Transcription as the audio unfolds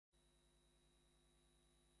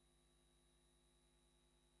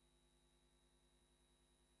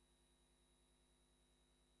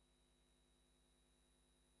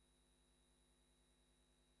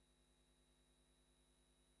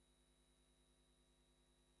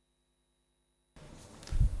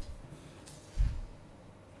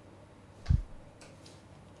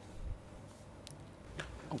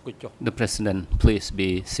The President, please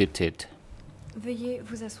be seated. Veuillez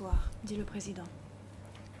vous asseoir, dit le président.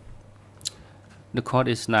 The court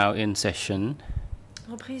is now in session.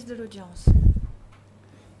 Reprise de l'audience.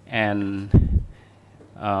 And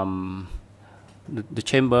the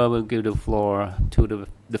chamber will give the floor to the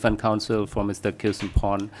defense counsel for Mr.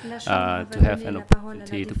 Kirstenporn to have an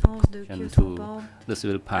opportunity to question to the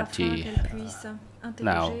civil party.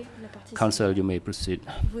 Now, counsel, you may proceed.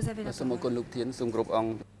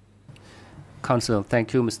 Counsel,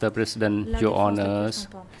 thank you, Mr. President, Your Honors.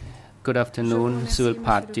 Good afternoon, civil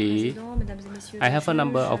party. I have a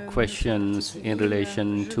number of questions in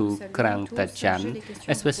relation to Krang Tachan,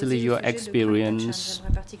 especially your experience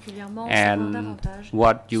and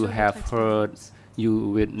what you have heard, you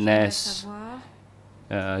witnessed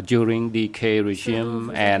during the K regime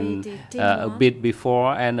and a bit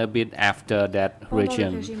before and a bit after that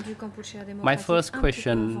regime. My first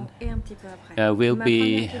question will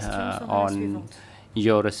be on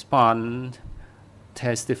your response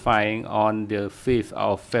testifying on the 5th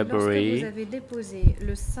of February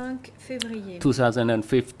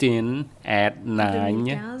 2015 at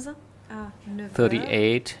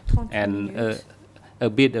 9:38 and a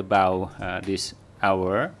bit about this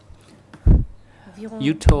hour.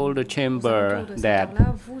 You told the chamber that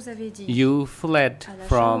you fled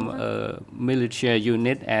from a military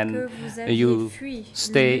unit and you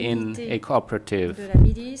stay in a cooperative.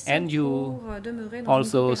 And you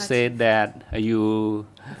also said that you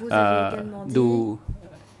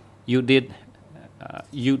did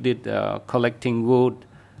collecting wood,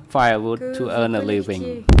 firewood to earn a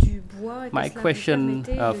living. My question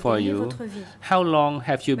for you, how long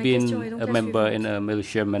have you been a member in a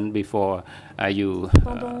militiaman before you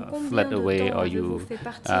fled away or you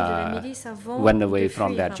went away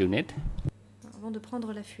from that unit?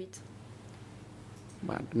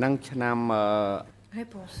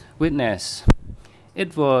 Witness,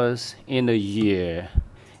 it was in a year.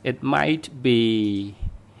 It might be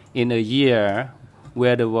in a year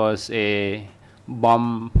where there was a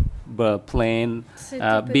bomber plane,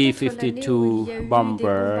 B-52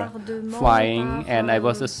 bomber flying, and I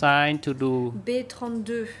was assigned to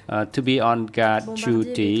be on guard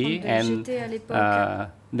duty, and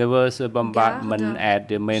there was a bombardment at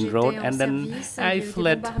the main road, and then I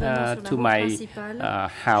fled to my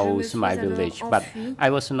house, my village, but I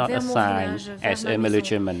was not assigned as a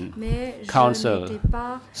militiaman. Counsel,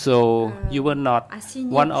 so you were not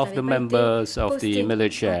one of the members of the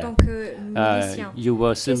military. You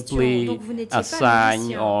were simply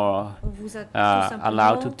assigned or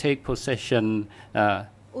allowed to take possession.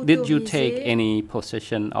 Did you take any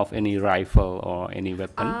possession of any rifle or any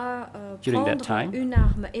weapon during that time?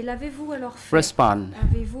 Respond.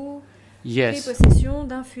 Yes.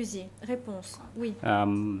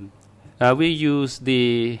 We use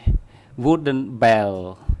the wooden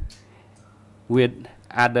bell with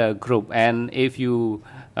other group, and if you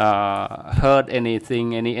heard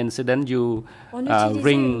anything, any incident, you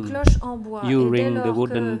ring the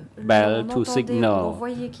wooden bell to signal.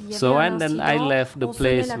 So and then I left the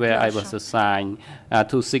place where I was assigned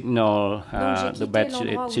to signal the bad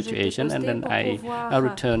situation, and then I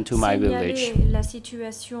returned to my village.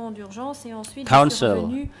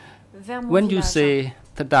 Counsel, when you say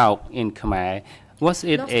Tadauk in Khmer, was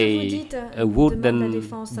it a wooden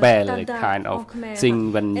bell kind of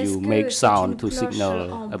thing when you make sound to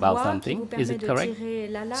signal about something? Is it correct,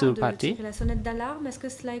 civil party?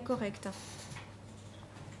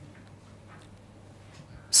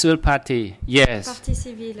 Civil party, yes,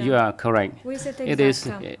 you are correct.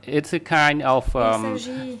 It's a kind of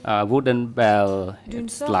wooden bell.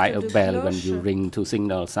 It's like a bell when you ring to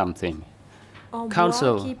signal something.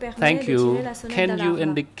 Counsel, thank you. Can you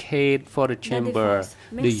indicate for the chamber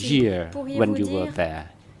the year when you were there,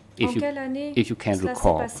 if you can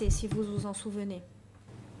recall?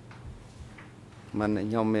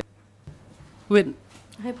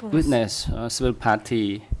 Witness, civil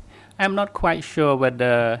party, I'm not quite sure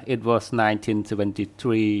whether it was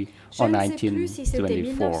 1973 or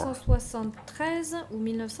 1974.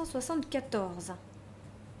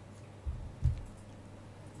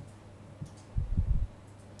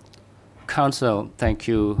 Counsel, thank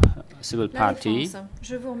you, civil party.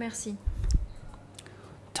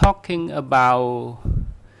 Talking about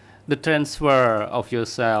the transfer of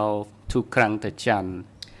yourself to Krang Tachan,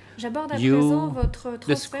 you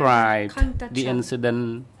described the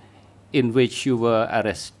incident in which you were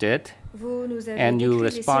arrested, and you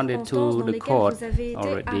responded to the court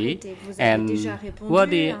already. And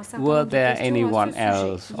were there anyone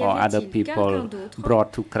else or other people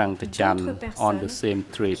brought to Krang Tachan on the same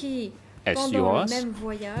trip? as pendant le yours. même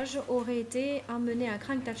voyage, aurait été emmené à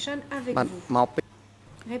Krang Tachan avec បាទ vous? មកពី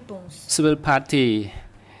Réponse. Civil party.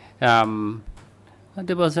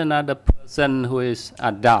 There was another person who is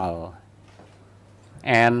adult,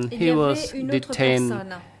 and Il he y was avait une autre detained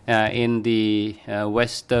personne, in the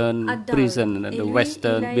Western Adal, prison, et the lui,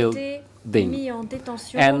 Western il a été building. mis en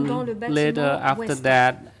détention And dans le bâtiment later, after ouest.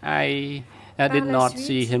 that, I did la not suite,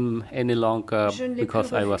 see him any longer je ne l'ai because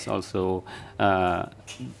plus I revu. was also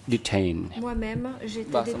detained. Moi-même,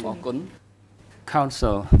 j'étais បាទសូមអរ détenue. គុណ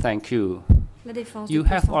Counsel, thank you. La défense You du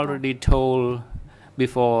have consentement. already told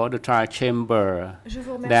before the trial chamber Je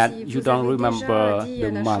vous that remercie. you Vous don't avez remember déjà dit à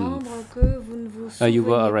the la month Chambre que vous ne vous you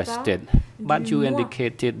were souveniez arrested, pas but du you mois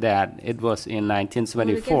indicated that it was in pour lequel vous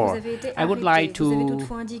 1974. avez été I would arrêté. like Vous avez to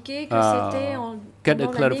toutefois indiqué que c'était get a pendant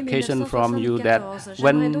l'année clarification from you that 1974. J'aimerais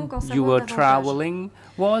when donc en you savoir were davantage. traveling,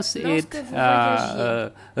 was it Lorsque vous voyagiez,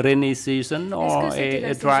 a rainy season or que c'était la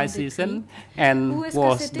a dry saison des season? pluies? And Ou est-ce que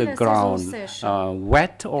was c'était the la saison ground sèche?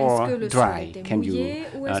 wet or Est-ce que le sol dry? était Can you mouillé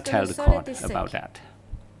ou est-ce que tell le the sol court était sec? about that?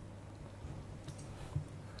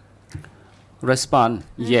 Respond,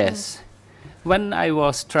 yes. When I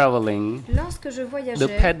was traveling, Lorsque je the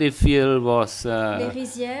voyageais, paddy field was les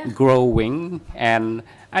rizières growing, and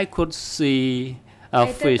I could see a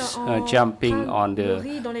étaient fish en jumping train- on le the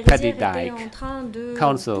riz dans les paddy rizières était dike. en train de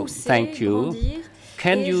Counsel, pousser, thank you. grandir, Can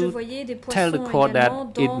et je you voyais des tell the poissons court that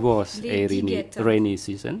également it dans was les a rainy, diguettes. rainy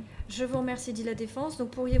season? Je vous remercie, dit la défense.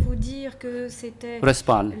 Donc pourriez-vous dire que c'était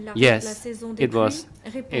Respond, la yes, saison des it was pluies? a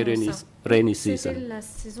rainy, Réponse. rainy C'était season. la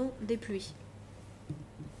saison des pluies.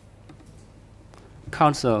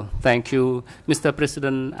 Counsel, thank you. Mr.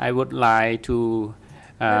 President, I would like to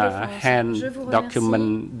défense, hand je vous remercie.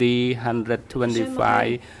 document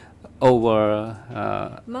D125 over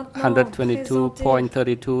Maintenant,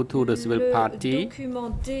 122.32 to the civil le party.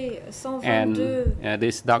 document And D122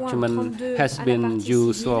 this document 32 has à la been partie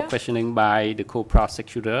used for civile. questioning by the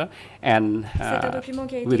co-prosecutor, and C'est un document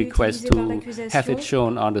qui a we été request utilisé par to l'accusation. have it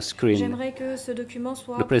shown on the screen. J'aimerais que ce document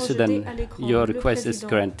soit The projeté President, à l'écran. your Le request is président,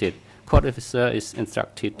 granted. Court officer is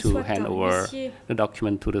instructed to Soit hand un over huissier, the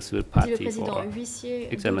document to the civil dit le party président, for huissier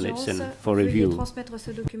examination, d'audience, for veuillez review. transmettre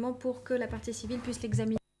ce document pour que la partie civile puisse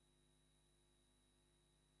l'examiner.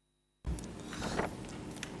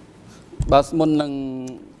 បាទមុននឹង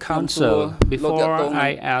Counsel, លោកតា before ក់ទង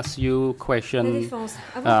I ask you La question défense,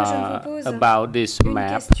 avant que je ne vous pose about this une map,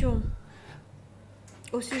 question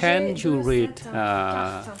au sujet can you de read cette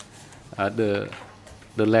carte,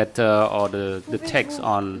 the letter or the Pouvez-vous text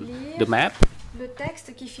on lire the map? le texte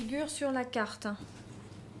qui figure sur la carte?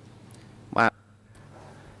 បាទ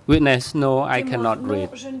Witness, no, I Témoin, cannot non, read.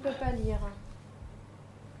 je ne peux pas lire.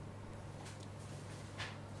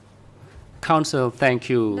 Counsel, thank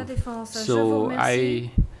you. La défense, je vous So remercie.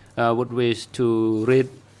 I would wish to read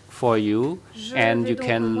for you, Je and vais you donc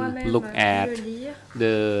can moi-même look at le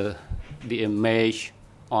lire, the image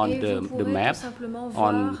on et the vous pourrez map, tout simplement on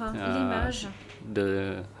voir l'image, the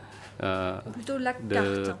ou plutôt la the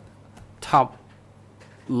carte, top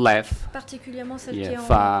left, particulièrement celle yeah, qui est en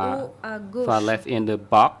far- haut à gauche, far left in the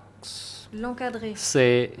box. l'encadré.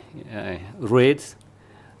 Say read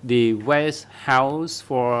the West House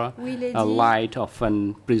for Où il est a dit light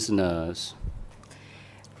orphan prisoners.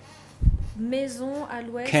 maison à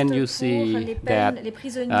l'ouest Can you pour see les that, peines, les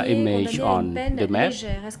prisonniers image condamnés à on une peine the map?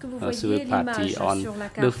 légère. Est-ce que vous Civil voyez party l'image on sur la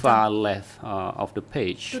the far carte? left of the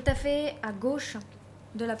page. Tout à fait à gauche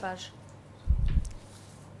de la page.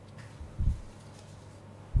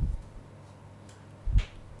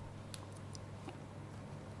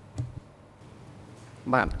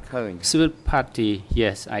បាទឃើញ Civil party,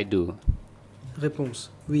 yes, I do. Réponse.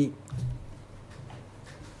 Oui.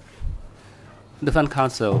 Defense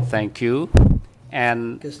counsel, thank you. And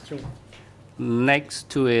Question. next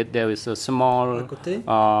to it, there is a small À côté.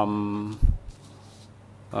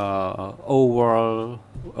 oval,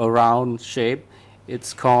 a round shape.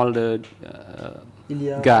 It's called a Il y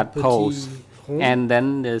a guard un petit post. rond And then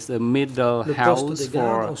there's a middle Le poste house des for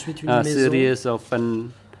gardes, ensuite une a maison series of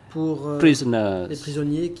pour les prisoners.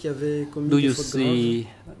 prisonniers qui avaient commis Do des you fautes graves. see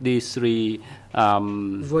these three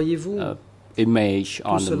Voyez-vous image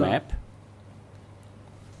on the cela. map?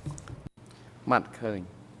 បាទឃើញ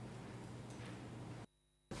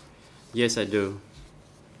Yes, I do.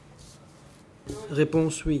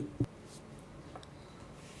 Réponse oui.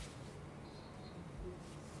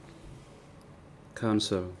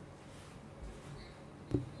 Counsel.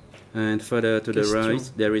 And further to the Question.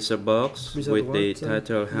 right, there is a box Plus à with the droite,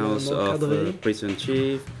 title il y a un House of encadré. Prison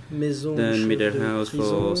Chief, Maison du then chef middle de house prison,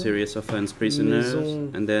 for serious offense prisoners,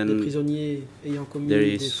 maison and des then prisonniers ayant commis there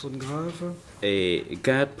des is fautes graves. a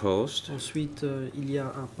guard post. Ensuite, il y a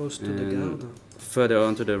un poste de And garde. further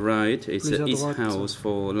on to the right, it's Plus a à east droite, house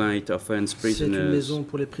for light offense C'est une prisoners, maison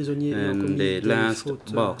pour les prisonniers ayant and commis the des last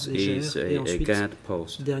fautes box is légères. Et a ensuite, guard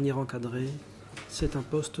post. dernier encadré, c'est un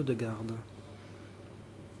poste de garde.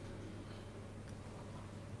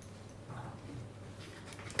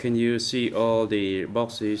 Can you see all the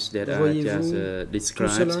boxes that I Voyez-vous just tout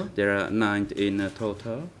described? cela? There are 9 in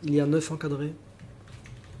total. Il y a 9 encadrés.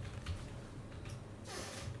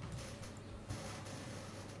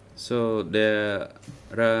 So there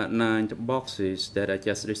are 9 boxes that I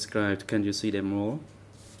just described. Can you see them all?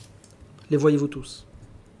 Les voyez-vous tous?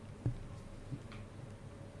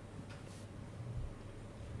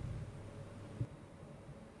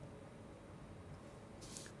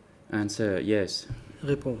 Answer, yes.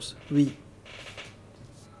 Réponse, oui.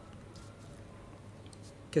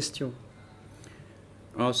 Question.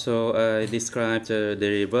 Also, I described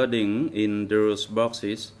the wording in those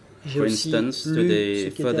boxes. J'ai For aussi instance, to lu ce the qui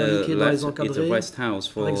était further indiqué dans les left, it's a encadrés. West House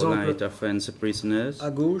for exemple, light offense prisoners.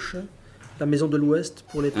 À gauche, la maison de l'Ouest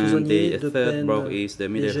pour les And prisonniers the de third peine box is the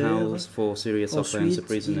middle légère. house for serious offense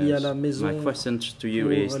Ensuite, il y a la prisoners. maison My question to you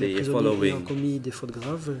pour is les the prisonniers ayant following. commis des fautes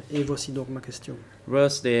graves. Et voici donc ma question.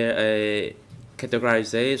 Was there a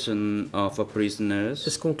categorization of prisoners?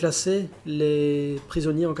 Est-ce qu'on classait les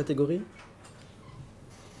prisonniers en catégories?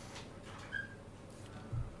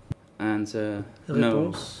 Answer, no.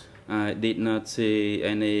 Réponse. I did not see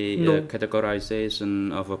any Non. categorization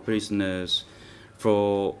of prisoners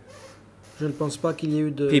for Je ne pense pas qu'il y ait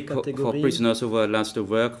eu de people, for catégorie. prisoners who were last to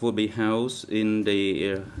work would be housed in the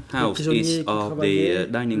Les house prisonniers east qui of the travaillaient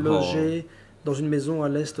dining hall. logés dans une maison à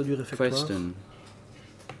l'est du réfectoire. Question.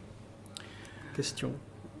 Question.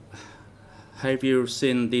 Have you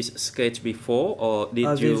seen this sketch before, or did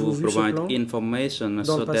Avez-vous you vu ce provide plan information dans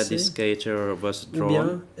so le that passé? this sketch was Ou drawn?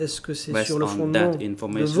 bien est-ce que c'est based sur le on fondement that de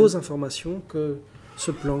information? vos informations que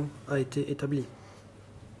ce plan a été établi?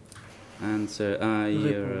 And I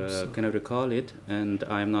Réponse. cannot recall it, and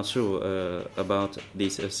I am not sure about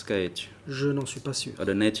this sketch Je n'en suis pas sûr. or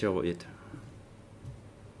the nature of it.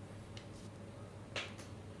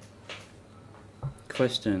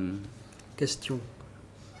 Question. Question.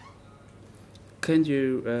 Can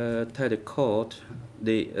you tell the court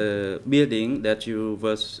the building that you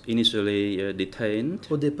was initially detained?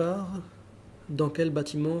 Au départ, dans quel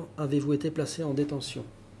bâtiment avez-vous été placé en détention?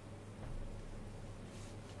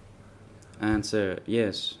 Answer,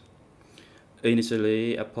 yes.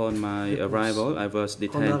 Initially, upon my Réponse. arrival, I was En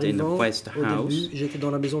detained in the arrivant, West au House, début, j'étais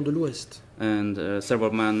dans la maison de l'Ouest. and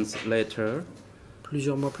several months later,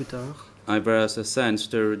 Plusieurs mois plus tard, I was sent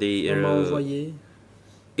to the on m'a envoyé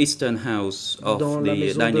Eastern House of dans la the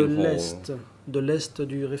maison de dining hall. l'Est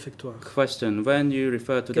du réfectoire. Question, when you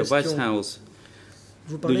refer to the West Question. House,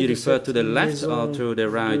 Vous do parlez you de refer cette to the left maison or to the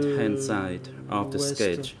right hand de side of the l'Ouest.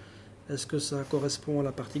 sketch? Est-ce que ça correspond à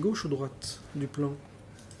la partie gauche ou droite du plan?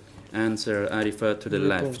 Answer, I refer to the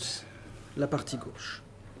left. Réponse. La partie gauche.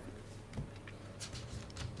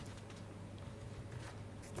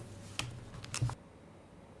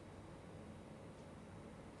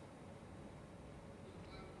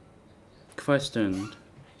 Question.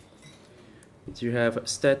 You have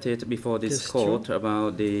stated before this Question. court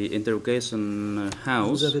about the interrogation Vous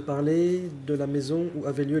house avez parlé de la maison où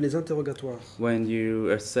avaient lieu les interrogatoires. when you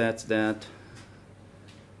said that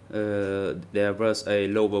there was a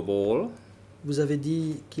lower wall. Vous avez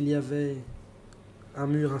dit qu'il y avait un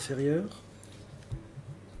mur inférieur.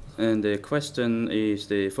 And the question is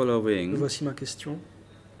the following. Voici ma question.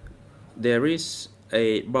 There is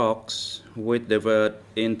a box with the word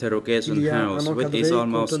interrogation Il y a un house, which encadré is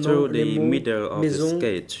almost contenant through les the mots middle of the maison.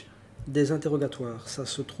 sketch. Des interrogatoires. Ça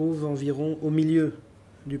se trouve environ au milieu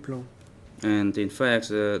du plan. And in fact,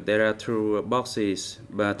 there are two boxes,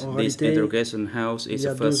 but En this réalité, interrogation house Il is y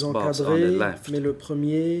a the deux first box on the encadrés, left. mais le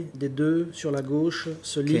premier des deux sur la gauche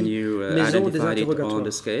se Can lit you maison des identify it on the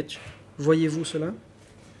interrogatoires. sketch? Voyez-vous cela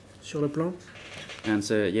sur le plan?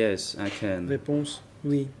 Answer, yes, I can. Réponse,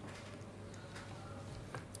 oui.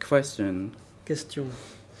 Question. Question.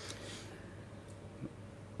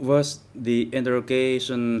 Was the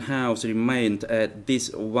interrogation house remained at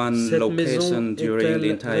this one Cette location maison during the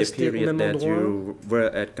est-elle entire restée au period même that endroit you were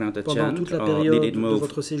at pendant Krantachan, toute la or did période it de move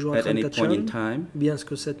votre séjour à at any point in Krantachan? time? Ou bien est-ce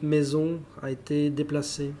que cette maison a été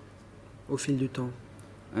déplacée au fil du temps?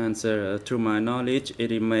 Answer, to my knowledge, it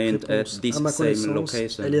remained at Réponse, this à ma same connaissance,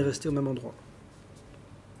 location. elle est restée au même endroit.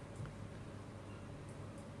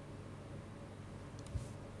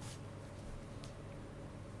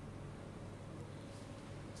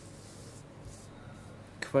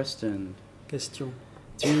 Question. Question.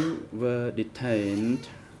 You were detained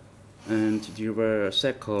and you were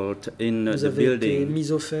shackled in Vous the avez été building.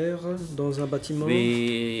 mis au fer dans un bâtiment.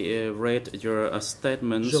 We read your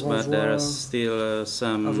statements, Je but there renvoie are still à vos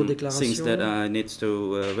some things déclarations. that I need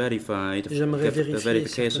to verify, J'aimerais get vérifier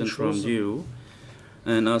verification certaines from choses. you.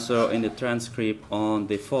 And also in the transcript on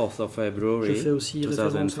the 4th of Je February fais aussi référence à la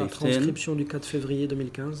 2015 transcription du 4 février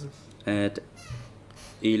 2015 at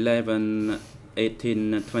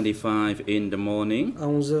 11:18:25 in the morning. à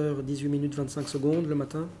 11h 18 minutes 25 secondes le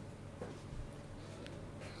matin.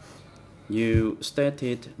 You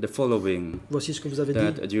stated the following, Voici ce que vous avez dit.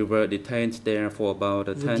 that you were detained there for about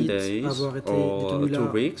Vous 10 dites days avoir été or détenu 2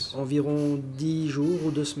 là weeks. environ 10 jours ou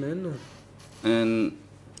 2 semaines. And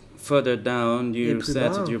further down, Et you plus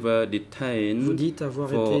said bas, you were Vous detained dites avoir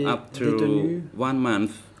for été up to détenu 1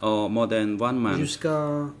 month or more than 1 month.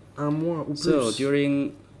 jusqu'à un mois ou So plus.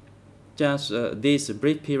 during just this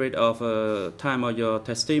brief period of time of your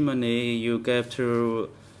testimony, you gave two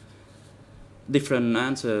different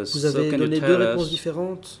answers. Vous So avez can you donné deux tell réponses us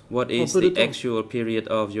différentes what en is peu de the temps. actual period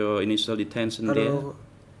of your initial detention there? Alors,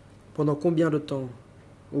 pendant combien de temps,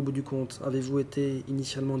 au bout du compte, avez-vous été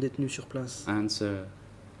initialement détenu sur place? Answer.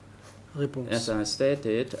 Réponse. As I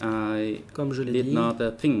stated, I Comme je l'ai did dit, not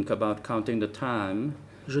think about counting the time.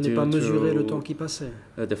 je n'ai due pas mesuré le to temps qui passait.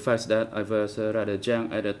 The fact that I was rather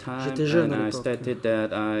young at the time, J'étais jeune and à I l'époque. stated that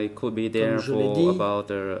I could be there je l'ai for dit,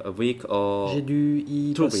 about a week or J'ai dû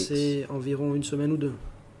y 2 passer environ une semaine ou deux.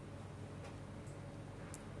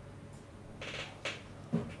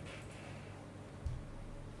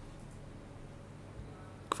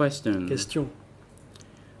 Question. Question.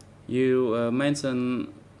 You mentioned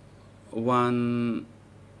one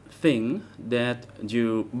thing that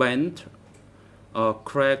you bent or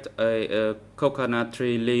cracked a coconut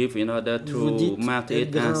tree leaf in order Vous to dites mark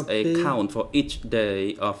it as a grimper- count for each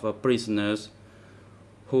day of prisoners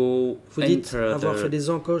who Vous dites avoir fait entered des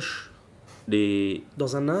encoches the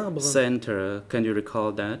dans un arbre center. Can you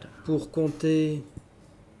recall that? pour compter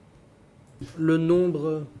le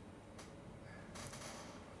nombre,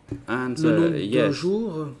 Answer de yes,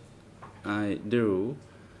 jours. I do.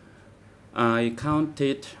 I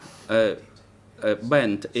counted a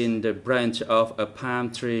bend in the branch of a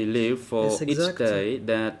palm tree leaf for Est-ce each exact? day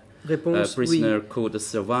that a Réponse prisoner oui. could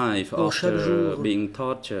survive Pour chaque after jour being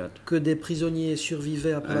tortured. Que des prisonniers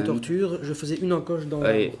survivaient après la And torture, je faisais une encoche dans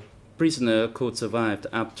A l'arbre. prisoner could survive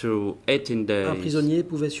up to 18 Un days. prisonnier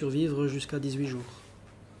pouvait survivre jusqu'à 18 jours.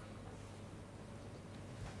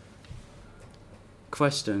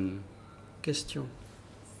 Question. Question.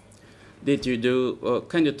 Did you do?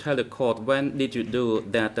 Can you tell the court when did you do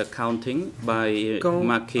that counting by Quand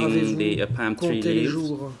marking avez-vous the palm tree compté les leaves?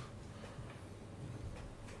 jours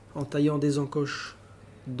en taillant des encoches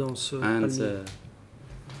dans ce palmier? Answer.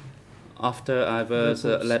 After I was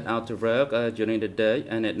Réponse. let out to work during the day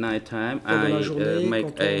and at night time, Pendant la I journée,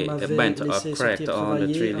 make quand on a m'avait bent or laissé cracked sortir on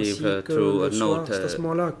the tree travailler, leaf ainsi que to le soir, note c'est à ce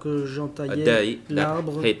moment-là que a j'entaillais day that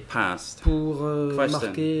l'arbre had passed. pour Question.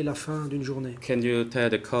 marquer la fin d'une journée. Can you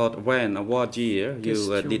tell the court when or what year you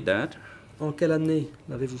Question. did that? En quelle année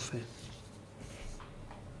l'avez-vous fait?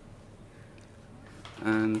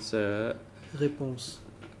 Answer. Réponse.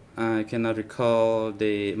 I cannot recall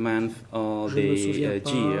the month or Je ne me the souviens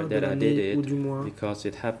pas year de that I did l'année ou it du mois. because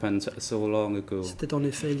it happened so long ago. C'était en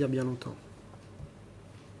effet il y a bien longtemps.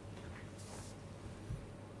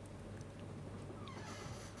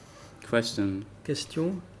 Question.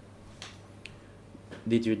 Question.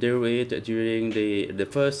 Did you do it during the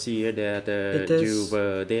first year that Était-ce you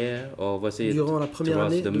were there, or was it durant la première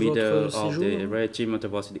towards année the de middle votre of the séjour? regime, or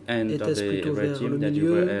towards the end of Était-ce the plutôt vers le regime that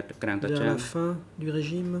you were milieu, at Krang vers la Tachan? fin du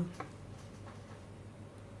régime?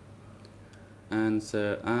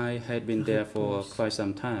 Answer: I had been there for Réponse. quite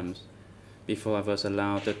some time before I was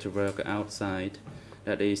allowed to work outside.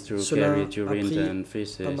 That is to Cela carry a urine pris and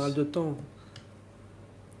pas mal feces. de temps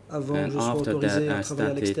avant And que je sois after autorisé that, à I travailler à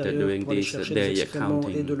started l'extérieur doing pour aller this chercher day des excréments et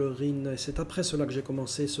accounting. de l'urine. Et c'est après cela que j'ai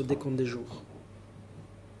commencé ce décompte des jours.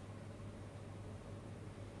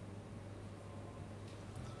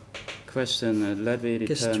 Question. Let me return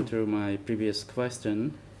Question. to my previous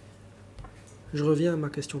question Je reviens à ma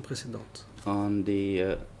question précédente. on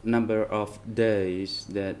the number of days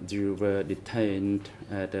that you were detained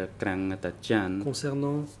at Krang Tachan.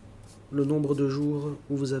 Concernant le nombre de jours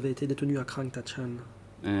où vous avez été détenu à Krang Tachan.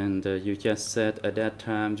 And you just said at that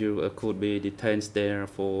time you could be detained there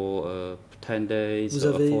for 10 days Vous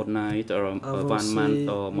or a avez fortnight or 1 Avancé month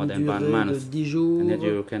or more une than 1 durée de month. 10 jours, And that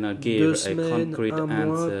you cannot 2 give a semaines, concrete 1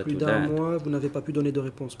 mois, answer plus to d'un that. mois. Vous n'avez pas pu donner de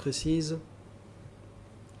réponse précise.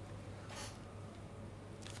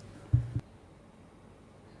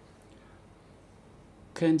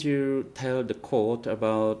 can you tell the court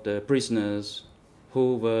about the prisoners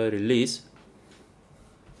who were released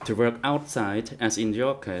to work outside, as in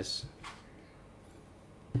your case?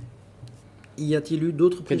 Y a-t-il eu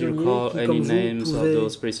d'autres Can you prisonniers recall qui, any comme vous, names of pouvaient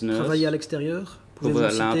those prisoners travailler à l'extérieur? who were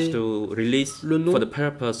Pouvez-vous allowed citer to release le nom for the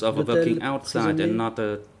purpose of de working tel outside prisonnier? and not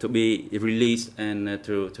to be released and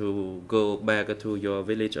to go back to your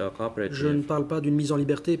village or Je ne cooperative? parle pas d'une mise en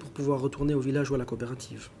liberté pour pouvoir retourner au village ou à la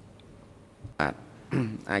coopérative.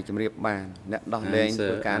 អាចជំរាបបានអ្នកដោះលែងធ្វើ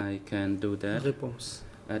Answer, ការ I can do that. Réponse.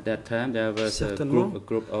 At that time, there was Certainement. a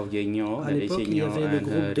group of Yenyo, À that is l'époque, il y Yenyo avait le and her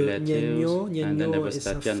groupe de relatives, Nienyo, and then there Nienyo was et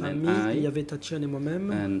sa Tachan and famille, il y I, avait Tachan et moi-même,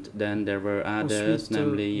 and then there were others, ensuite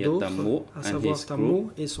namely d'autres, Tamu à and savoir his Tamu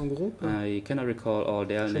group. et son groupe. I cannot recall all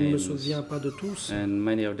their Je ne me names, souviens pas de tous, and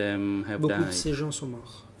many of them have beaucoup de died. ces gens sont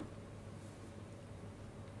morts.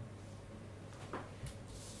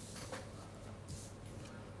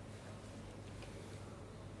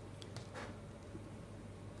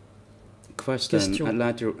 Question. I'd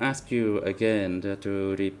like to ask you again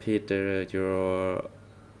to repeat your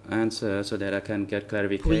answer so that I can get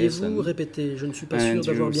Pourriez-vous clarification. répéter? Je ne suis pas sûr And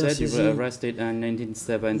d'avoir you bien said you saisi. were arrested in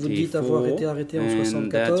Vous dites avoir 1974 été arrêté en and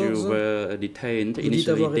that you 74. were detained Vous dites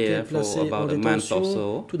initially avoir été there for placé en about a month or détention,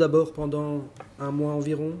 so. tout d'abord pendant un mois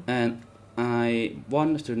environ. And I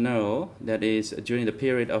want to know, that is, during the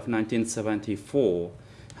period of 1974,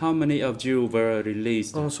 how many of you were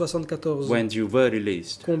released En 74, when you were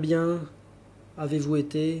released? combien avez-vous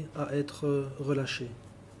été à être relâché?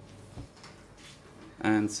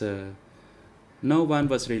 Answer. No one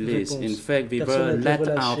was released. Réponse. In fact, we Personne were n'a été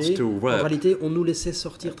let out relâché. to En work. réalité, on nous laissait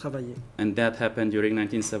sortir travailler. And that happened during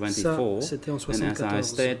Ça, 1974. c'était en And as I 74.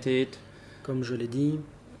 stated, Comme je l'ai dit,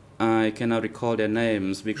 I cannot recall their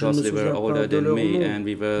names because me they were souviens pas older de than leurs me, noms. and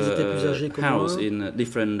we Ils étaient plus were âgés que housed moi. in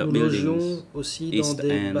different nous buildings. logions aussi dans East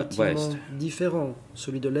des and bâtiments West. différents,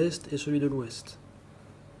 celui de l'Est et celui de l'Ouest.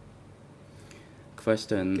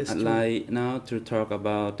 Question. I'd Question. like now to talk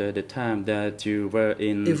about the time that you were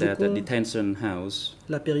in that Évoquons detention house.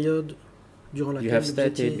 la période durant have laquelle vous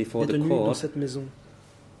stated étiez before the détenu dans court cette maison.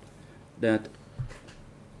 That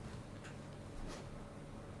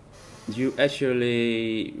you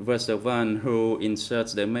actually was the one who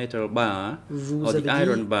inserts the metal bar Vous or avez the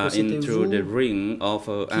iron dit bar que c'était into the vous ring of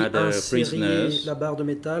qui other insériez prisoners, la barre de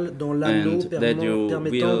métal dans l'anneau and that you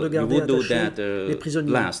permettant de garder would do attachés that les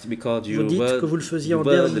prisonniers. last because Vous dites que vous le faisiez en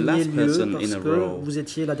were the dernier last lieu person parce in a que row. vous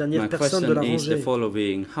étiez la dernière My personne de la question is the rangée.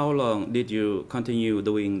 following: how long did you continue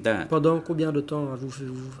doing that? Pendant combien de temps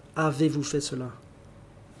avez-vous fait cela?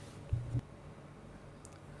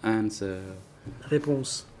 Answer: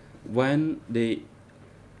 Réponse. when the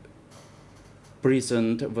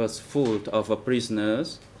prison was full of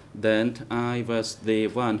prisoners, then I was the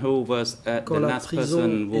one who was the Quand la last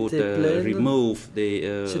prison person would était pleine, remove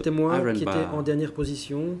the C'était moi iron qui étais en bar. dernière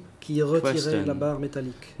position, qui retirait Question. la barre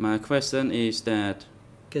métallique. My question is that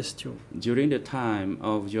Question. during the time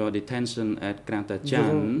of your detention at Krang Durant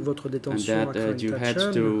Tachan, votre and détention à that you had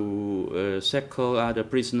Krang Tachan, to shackle other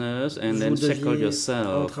prisoners and vous then shackle deviez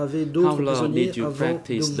yourself, entraver how d'autres long prisonniers did you avant de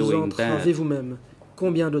practice vous doing entraver that? vous-même.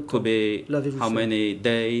 Combien de temps? Could be l'avez-vous how fait? many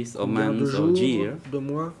days or Combien de months or jours, years? de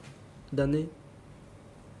mois, d'années?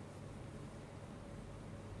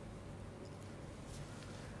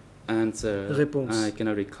 Answer: Réponse. I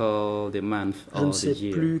cannot recall the month Je or ne the sais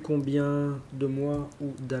year. plus combien de mois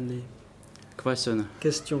ou d'années. Question: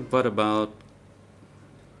 Question. what about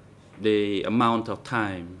the amount of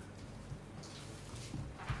time?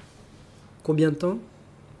 Combien de temps?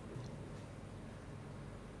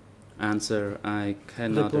 Answer: I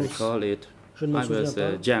cannot Réponse. recall it. Je ne m'en I was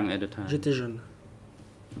souviens pas. young at the time. J'étais jeune.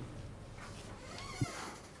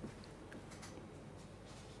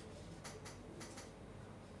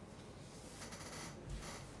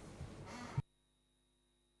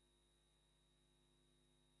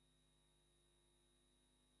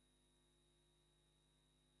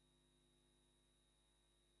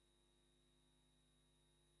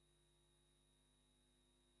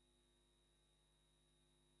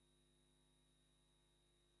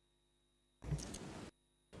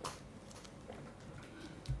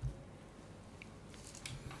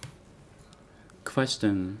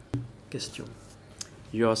 Question: Question.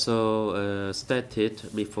 you also stated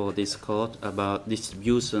before this court about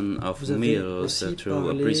distribution of Vous avez meals aussi to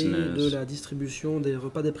parlé de prisoners, la distribution des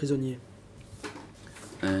repas des prisonniers.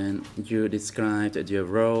 and you described your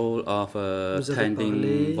role of Vous avez tending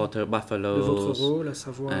parlé water de votre buffaloes rôle, à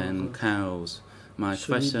savoir and cows. My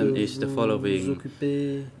celui question de is the vous following: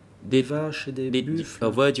 occuper des Did vaches et des buffles.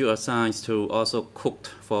 were you assigned to also cook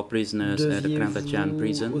for prisoners at the Krang Tachan Deviez-vous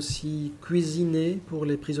prison? aussi cuisiner pour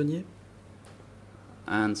les prisonniers?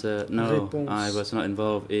 Answer: No, Réponse. I was not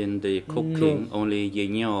involved in the cooking. Non. Only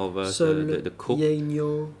Yenyo was Seul the cook.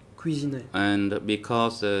 Yeigno cuisinait. And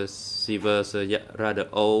because she was rather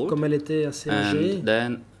old, Comme elle était assez âgée,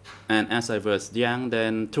 and as I was young,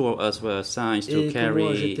 then two of us were assigned to Et comme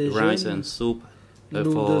moi, carry j'étais rice jeune, and soup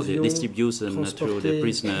nous for the devions distribution to the transporter le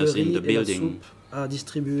prisoners in riz the et la building. soupe à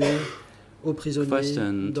distribuer aux prisonniers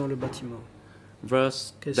Question. dans le bâtiment.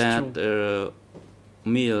 Was Question. that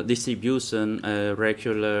meal distribution a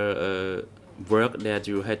regular work that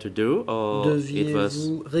you had to do, or it was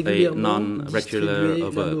Deviez-vous a régulièrement non-regular distribuer la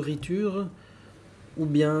work? nourriture ou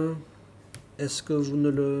bien est-ce que vous ne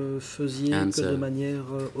le faisiez que Answer. de manière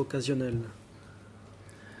occasionnelle?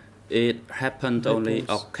 It happened only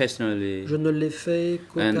Réponse. occasionally, Je ne l'ai fait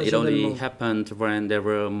and it only qu'occasionnellement, happened when there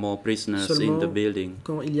were more prisoners in Seulement the building.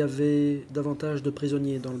 quand il y avait davantage de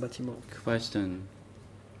prisonniers dans le bâtiment. Question.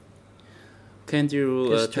 Can you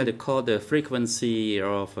Question. try to call the frequency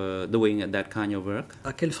of doing that kind of work?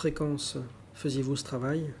 À quelle fréquence faisiez-vous ce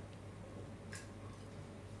travail?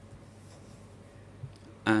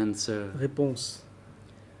 Answer. Réponse.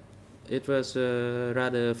 It was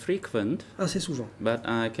rather frequent, Assez souvent. but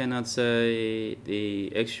I cannot say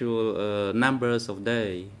the actual numbers of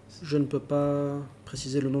days. Je ne peux pas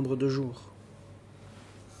préciser le nombre de jours.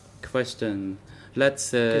 Question. Let's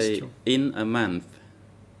say Question. in a month,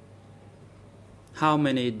 how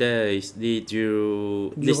many days did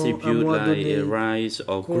you Durant un distribute mois like donné, rice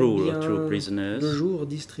or gruel Combien to de prisoners? jours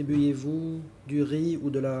distribuez-vous du riz ou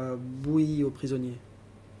de la bouillie aux prisonniers?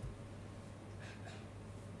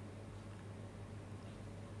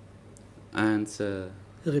 Answer.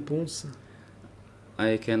 Réponse.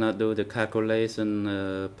 I cannot do the calculation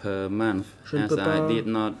per month, Je ne as peux I pas did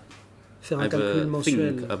not faire un calcul ever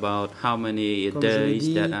mensuel. think about how many Comme je l'ai days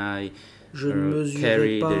dit, that I Je ne mesurais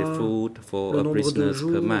carry the pas food for le a nombre de prisoners per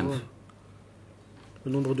jours, month.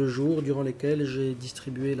 durant lesquels j'ai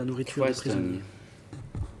distribué la nourriture aux Question. prisonniers.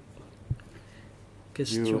 You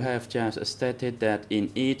Question. have just stated that in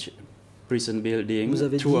each prison building, Vous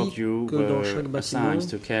avez two of dit you que dans were chaque bâtiment, assigned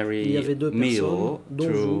to il y carry avait deux meal personnes, dont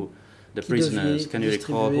to vous, the qui prisoners. deviez Can you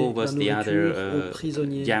recall who distribuer was la the other nourriture aux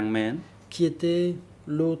prisonniers. young man? Qui était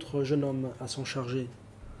l'autre jeune homme à s'en charger?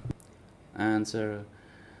 Answer.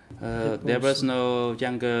 There was no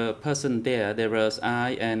younger person there. There was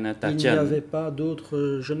I and Il n'y Tachan avait pas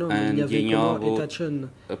d'autre jeune homme, il And n'y avait que moi et Yenyo Tachan.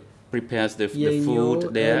 prepares the Yenyo,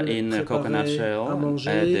 food there elle in a coconut préparait shell à at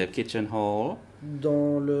manger the kitchen hall.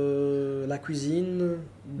 Dans la cuisine,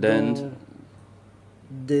 Then dans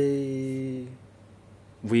des...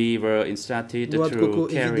 We were instructed noix de coco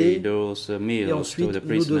to carry évidées, those et meals to ensuite the nous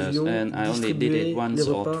prisoners, devions and I only did distribuer it once les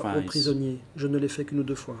or repas aux twice. prisonniers. Je ne l'ai fait qu'une ou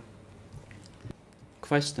deux fois.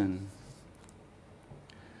 Question.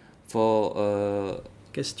 For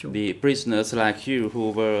Question. the prisoners like you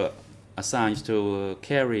who were assigned to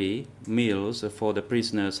carry meals for the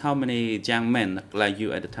prisoners, how many young men like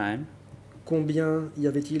you at the time? Combien y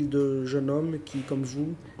avait-il de jeunes hommes qui, comme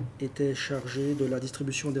vous, étaient chargés de la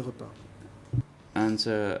distribution des repas?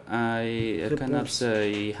 Answer. I cannot Réponse.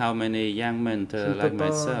 say how many young men Je ne like peux pas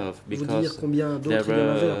myself vous dire because combien there d'autres il y en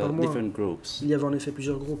avait à part were moi. different groups. Il y avait en effet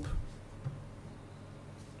plusieurs groupes.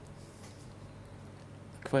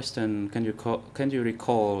 Question. Can you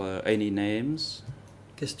recall any names?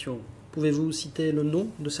 Question. Pouvez-vous citer le nom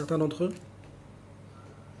de certains d'entre eux?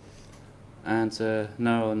 Answer.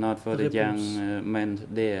 No, not for the Réponse. young men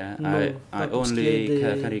there. Non, I pas pour ce qui est only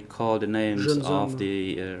des can recall the names jeunes of hommes.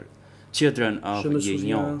 the children of Je me Yenyo.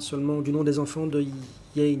 souviens seulement du nom des enfants de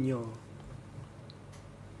Yeigno.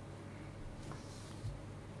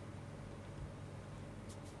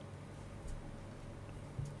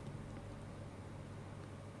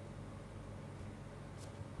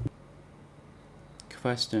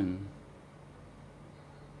 Question.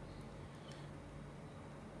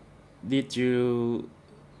 Did you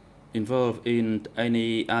involve in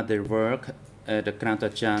any other work at the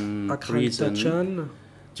Krantachan À prison Krantachan,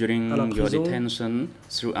 during à la your prison. detention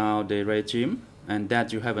throughout the regime, and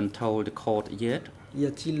that you haven't told the court yet? y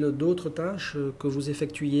a-t-il d'autres tâches que vous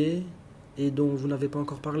effectuiez et dont vous n'avez pas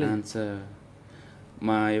encore parlé? Answer.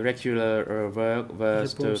 My regular work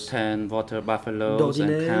was to Réponse. tend water buffaloes and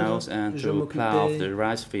D'ordinaire, cows and je to plow m'occupais the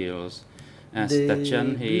rice fields. As des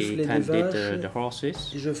Tachan, buffles et he des tended vaches. the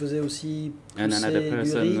horses. Je faisais aussi And pousser another du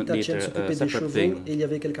person riz, did Tachan a s'occupait des separate chevaux thing. et il y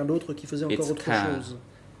avait quelqu'un d'autre qui faisait encore It's autre car. chose.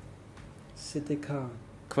 C'était car.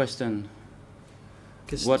 Question.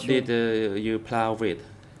 Question. What did you plow with?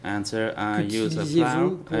 Answer. I use a Qu'utilisiez-vous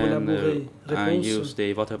plow pour and labourer? I Réponse. use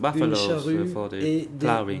the water Une buffaloes charrue for the et des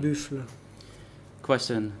plowing. buffles.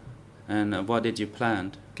 Question. And what did you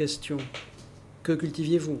plant? Question. Que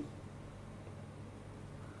cultiviez-vous?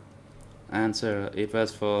 Answer: it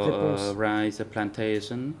was for Réponse. rice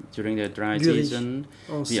plantation during the dry Du riz season.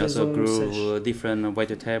 en We also saison grew sèche. different Nous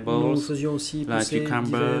vegetables, faisions aussi like pousser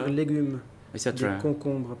cucumber, divers légumes, des etc.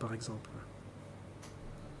 concombres par exemple.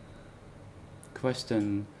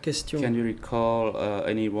 Question: Question. can you recall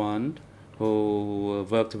anyone who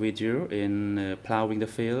worked with you in plowing the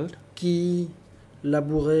field? Qui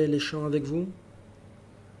labourait les champs avec vous?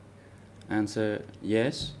 Answer: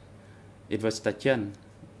 yes, it was Tatian.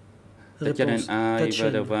 Tatian Réponse. and I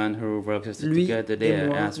were the Tatian. one who worked Lui together et there,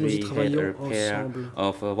 moi, as nous y we had a travaillions pair ensemble.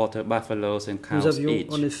 of water buffaloes and Nous cows avions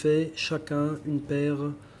each. en effet chacun une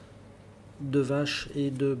paire de vaches et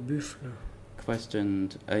de buffles. Question: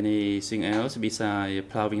 anything else besides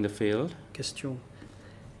plowing the field? Question.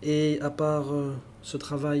 Et à part ce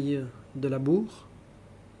travail de labour,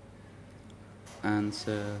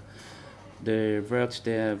 Answer: the work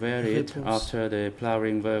there varied Réponse. after the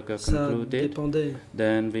plowing work ça concluded. dépendait.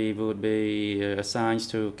 Then we would be assigned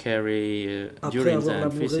to carry Après urines avoir and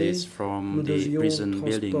labouré, feces nous from the devions prison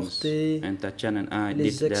buildings. transporter And Tatian and I les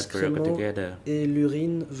did that work excréments together. et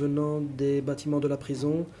l'urine venant des bâtiments de la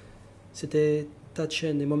prison. C'était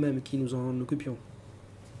Tachen et moi-même qui nous en occupions.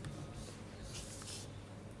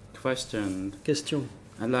 Question: Question.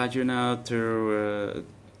 I'd like you now to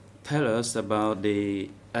tell us about the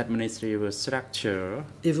administrative structure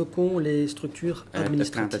Évoquons les structures at the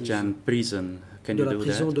administratives Krantachan prison. Can de you la do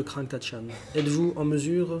prison that? de Krang Tachan. Êtes-vous en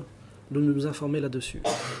mesure de nous informer là-dessus?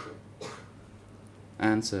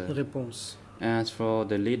 Answer: Réponse. as for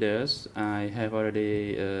the leaders, I have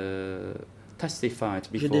already testified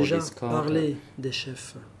J'ai before déjà this court. parlé des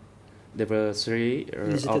chefs. There were three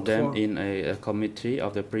Ils of étaient them trois. in a committee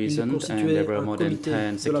of the Il prison, and constituait there were un more than comité 10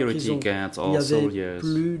 de la security prison. guards Il y or avait soldiers.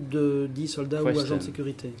 plus de 10 soldats ou agents Question. de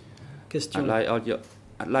sécurité. Question.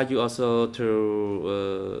 I'd like you also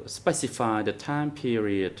to specify the time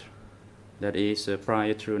period, that is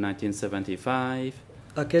prior to 1975,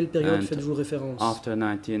 À quelle période and faites-vous référence? after À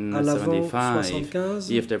l'avant 1975,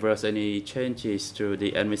 75? if there was any changes to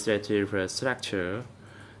the administrative structure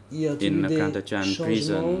Y a-t-il in eu des Krantachan changements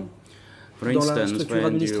prison. For dans la instance, structure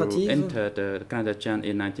when you administrative? entered Krantachan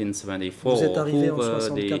in 1974, Vous êtes arrivé who en were in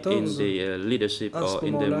 74, the leadership à ce or in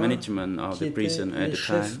the moment-là, management of qui the étaient prison at les the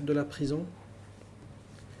chefs time? de la prison?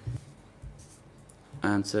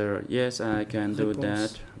 Answer: yes, I can do Réponse.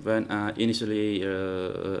 that. When I initially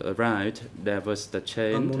arrived, there was the À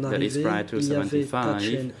chain mon that is arrivée, prior to il y avait 75,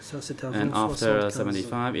 Tachen. Ça, c'était avant and after 75.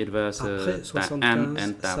 75 it was Après Ta 75, An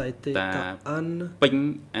and ça a été Ta Ta-An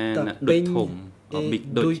Ping and Ta Duk Ping Thum or et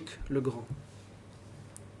Big Duk. Duik le Grand.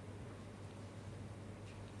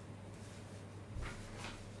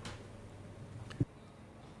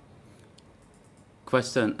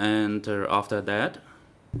 Question: and after that,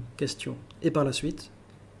 Question. Et par la suite,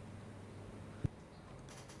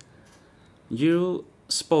 you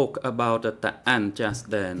spoke about the Ta An just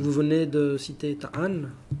then. vous venez de citer Ta-An.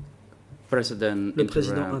 President Le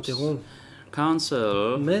président interrupts. interrompt.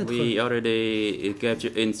 Council, Maître. we already gave you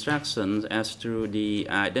instructions as to the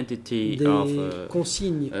identity Des of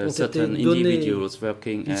consignes ont été certain données. individuals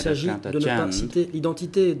working Il at s'agit de ne pas Krantachan. citer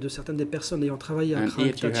l'identité de certaines des personnes ayant travaillé à And Krang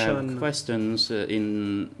if you have Tachan. questions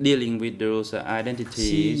in dealing with those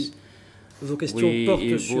identities, Si vos questions we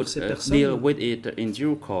portent sur would ces deal personnes, with it in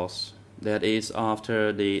due course. That is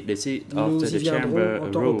after the nous y viendrons chamber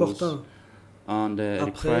en temps rules opportun, on the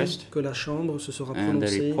après request que la Chambre se sera and the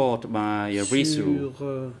prononcée report by Risu. sur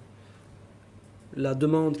la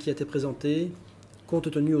demande qui a été présentée,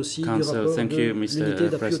 compte tenu aussi du Council, rapport thank de you, Mr. l'unité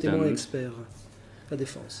d'appui aux témoins President. experts. La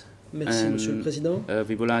défense. Merci, And, Monsieur le Président.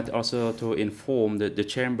 We would like also to inform the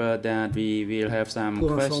chamber that we will have some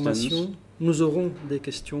Pour questions information, nous aurons des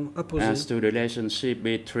questions à poser as to the relationship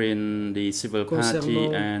between the civil party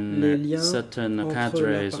concernant and les liens certain entre la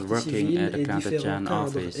cadres partie working civile at the et différents Krantachan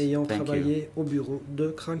cadres office. ayant Thank you. travaillé au bureau de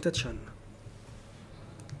Krang Tachan.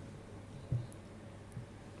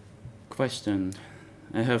 Question.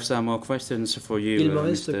 I have some more questions for you, Il me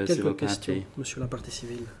reste Mr. Civil quelques questions, Party. Monsieur la partie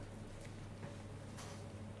civile.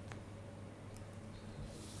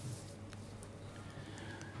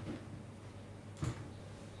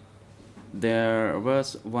 There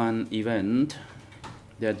was one event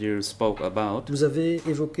that you spoke about Vous avez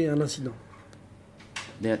évoqué un incident.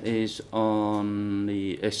 that is on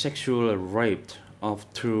the sexual rape of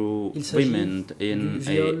two Il s'agit women in du a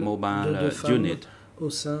viol mobile de deux femmes unit. au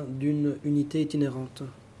sein d'une unité itinérante.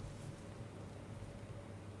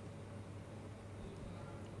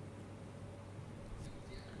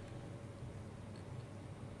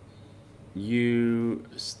 You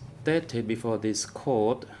stated before this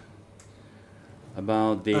court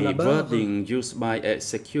about À la the barre, wording used by a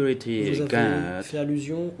security vous avez guard fait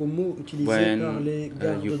allusion aux mots utilisés par when les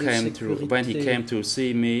gardes you de came to when he sécurité. came to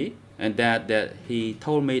see me, and that he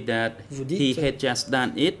told me that Vous he dites had just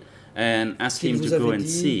done it and asked qu'il him vous to go avait and dit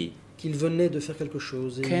see. qu'il venait de faire quelque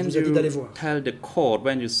chose et il Can vous a dit d'aller you voir. tell the court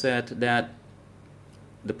when you said that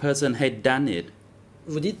the person had done it?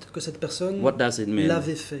 Vous dites que cette personne What does it mean?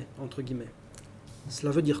 l'avait fait, entre guillemets.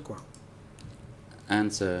 Cela veut dire quoi?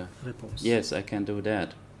 Answer: Réponse. yes, I can do that.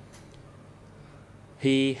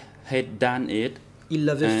 He had done it Il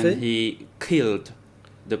l'avait and fait, he killed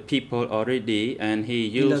the people already, and he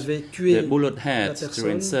il used avait tué the bullet heads to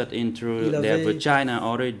personne, insert into il their avait vagina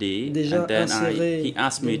already, déjà and then inséré he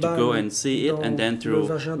asked me des to go balles and see it, dans and then le to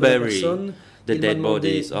vagin de la bury personne. the Il m'a dead demandé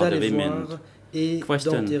bodies of the d'aller women. voir et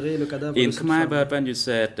Question: d'enterrer le cadavre in de cette Khmer, femme. when you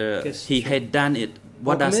said he Question. had done it,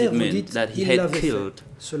 what En does Khmer, it vous mean? dites That he il had l'avait fait. killed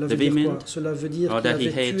Cela the veut dire women, quoi? Cela veut dire or qu'il that he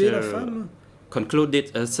avait had tué la femme? concluded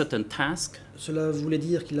a certain task, Cela voulait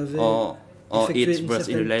dire qu'il avait or effectué it une was in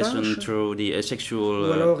certaine relation tâche? to the Ou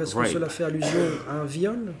sexual alors est-ce que rape? cela fait allusion à un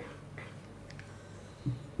viol?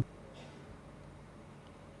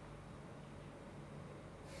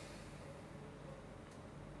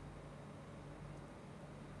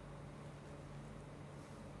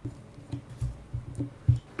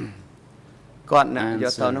គាត់អ្នកយ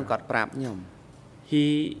កទៅ Answer. នឹងគាត់ប្រាប់ខ្ញុំ He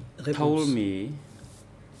Réponse. told me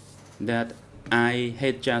that I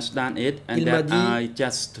had just done it and Il m'a that dit, I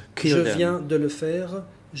just Je killed viens them. de le faire,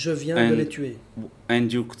 je viens de And- les tuer. And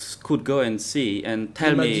you could go and see and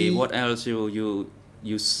tell Il m'a me dit what else you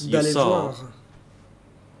D'aller saw. voir.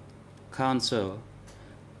 Counsel,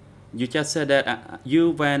 you just said that you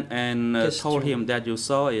went and told Question. him that you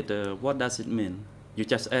saw it. What does it mean? You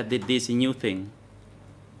just added this new thing.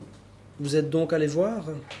 Vous êtes donc allé voir?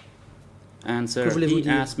 Answer: Que voulez-vous he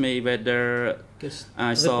dire? asked me whether Qu'est-ce-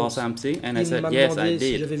 I saw Réponse. something, and I Il said m'a yes, I demandé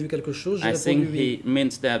si did. j'avais vu quelque chose, j'ai I répondu think oui. he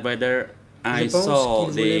means that whether I Je pense saw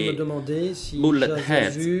qu'il voulait me the demander si bullet j'avais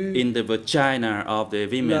heads vu in the vagina of the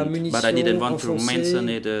women, but I didn't want to enfoncée mention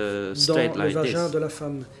it dans straight le like vagin this. de la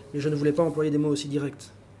femme. Mais je ne voulais pas employer des mots aussi directs.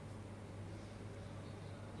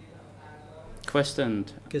 Question: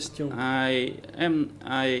 Question. I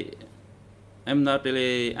am not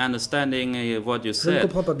really understanding what you Je ne said.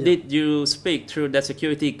 comprends pas bien. Did you speak through that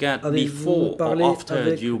security guard Avez-vous before or parlé after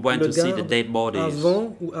avec you went le to see the garde dead bodies?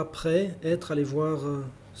 avant ou après être allé voir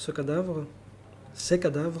ce cadavre? Ces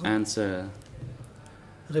cadavres? Answer: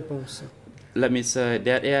 Réponse. let me say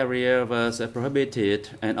that area was prohibited,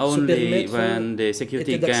 and only périmètre when the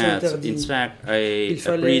security était d'accès guards interdit. instruct Il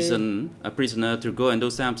fallait a prisoner to go and do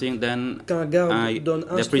something, then Qu'un garde donne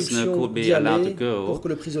the prisoner instruction could be d'y allowed to aller go. pour que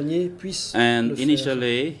le prisonnier puisse And le faire.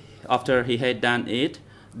 initially, after he had done it,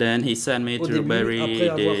 then he sent me Au to début, bury après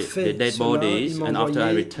avoir the fait dead cela, bodies, il m'a and after I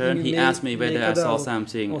envoyé returned, he inhumer asked me whether les I saw cadavres.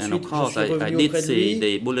 something, and Ensuite, of course, je suis I revenu did auprès de see lui.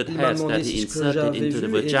 the bullet Il m'a heads demandé that he si ce que inserted j'avais into the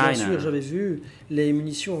vu, et bien sûr, vagina. j'avais vu les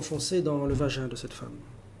munitions enfoncées dans le vagin de cette femme.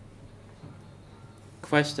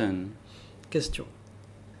 Question: Question.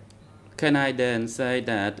 can I then say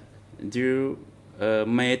that you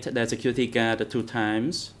met the security guard 2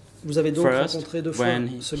 times? Vous avez donc First, rencontré 2 fois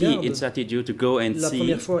when ce he garde. instructed you to go and La see,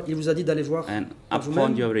 première fois, il vous a dit d'aller voir and par upon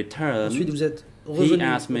vous-même. your Ensuite, return, vous êtes revenu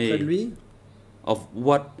asked me auprès de lui. of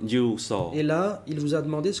what you saw. Et là, il vous a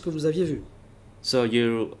demandé ce que vous aviez vu. So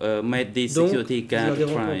you made this Donc, security vous guard l'avez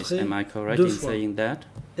twice. rencontré Am I correct 2 in fois. saying that?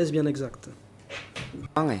 Est-ce bien exact?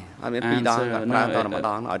 ហ្នឹងហើយអត់មានពីរដង Answer: គាត់ប្រើ no, តម្ដ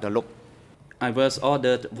ងឲ្យទៅលុប I was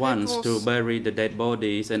ordered once Réponse. to bury the dead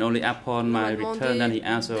bodies, and only upon On my m'a return, then he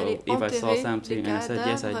asked d'aller if I saw enterrer something, les and I said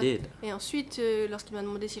yes, I cadavres. did. Et ensuite, lorsqu'il m'a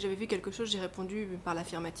demandé si j'avais vu quelque chose, j'ai répondu par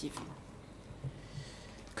l'affirmative.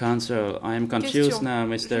 Counsel, I am confused Question. now,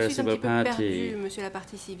 Je Mr. suis un petit Civil peu perdu, Party. monsieur la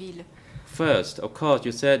partie civile. First, of course,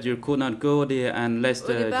 you said you could not go there unless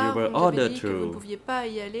Au you départ, were vous m'avez ordered dit que vous ne to. pouviez pas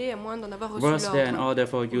y aller à moins d'en avoir reçu Was there an l'ordre order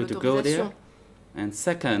for ou you to go there? l'autorisation. And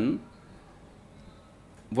second,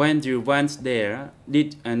 when you went there,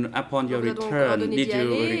 and upon your On vous a donc return, ordonné did d'y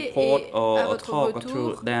you aller, report et à or votre talk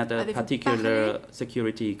retour, to that avez-vous particular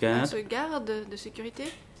security À guard? ce garde de sécurité?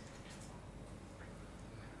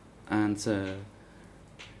 And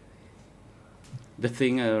the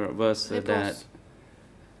thing was that Réponse.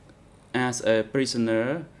 as a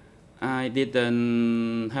prisoner, I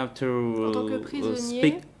didn't have En tant que to prisonnier,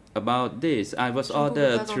 speak about this. I was je ne pouvais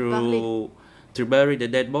ordered pas en parler. to bury the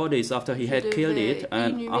dead bodies after he Je had killed devais it,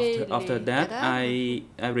 and inhumer after les that, cadavres.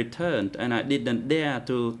 I returned, and I didn't dare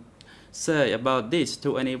to say about this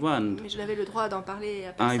to anyone. Mais je n'avais le droit d'en parler à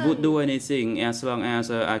I personne. would do anything as long as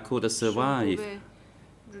I could survive.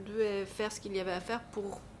 Je devais faire ce qu'il y avait à faire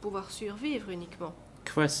pour pouvoir survivre uniquement.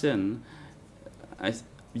 Question: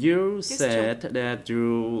 You Question. said that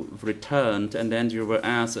you returned and then you were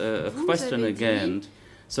asked a Vous question avez dit again.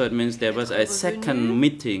 So it means there was a d'être second revenu.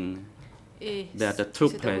 meeting Et that c'est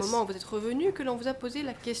took à un place. moment où vous êtes revenu que l'on vous a posé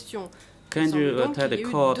la question. Can semble you donc tell qu'il the y a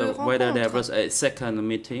eu court deux whether there was rencontres. a second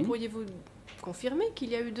meeting? Pourriez-vous confirmer qu'il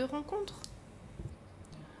y a eu 2 rencontres?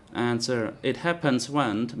 Answer: It happens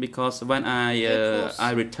once because when Réponse.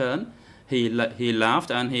 I returned, he laughed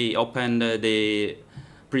and he opened the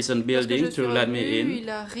prison Lorsque building je suis to let me revenu, in. il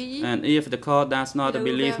a ri. And if the court does not Il a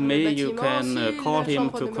believe ouvert le me, you bâtiment. can Si call la him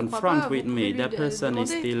chambre to ne me croit confront pas, with vous me. pouvez lui That person is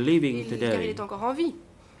demander, still living car il today. est encore en vie.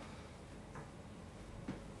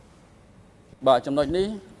 បាទចំណុចនេះ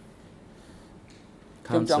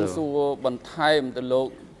ខ្ញុំចង់សួ Counsel, របន្ថែមទៅលោក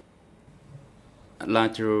I'd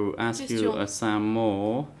like to ask you Question. some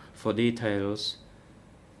more for details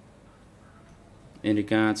in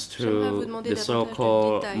regards J'aimerais vous to demander the davantage de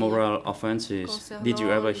so-called détails moral offenses. concernant Did you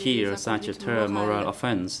ever les hear such a inconduites term, moral morales.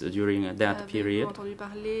 offense, during that Avez-vous period? entendu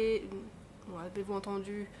parler, ou avez-vous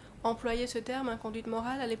entendu employer ce terme, inconduite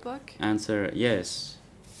morale, à l'époque? Answer: Yes.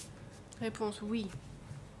 Réponse oui.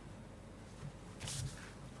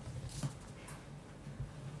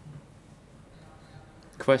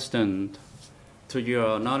 Question: To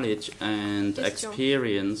your knowledge and Question.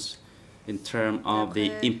 experience in terms of the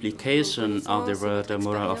D'après implication vos of the connaissances et word votre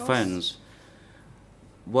moral expérience, offense,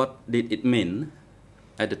 what did it mean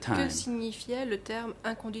at the Que time? signifiait le terme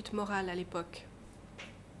inconduite morale à l'époque?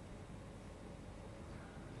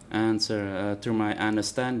 Answer: To my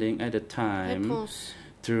understanding at the time, Réponse.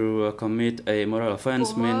 to commit a moral offense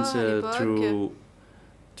Pour moi, means à l'époque,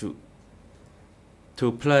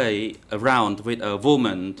 to play around with a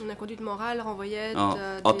woman Une inconduite morale renvoyait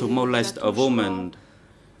or to molest a woman.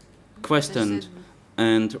 Question: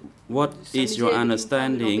 And what is your s'amuser avec une femme,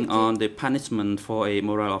 understanding l'embêter. on the punishment for a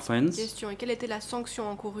moral offense? Question. Et quelle était la sanction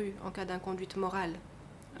encourue en cas d'inconduite morale?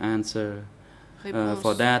 Answer: Réponse.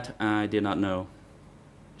 For that, I did not know.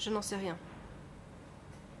 Je n'en sais rien.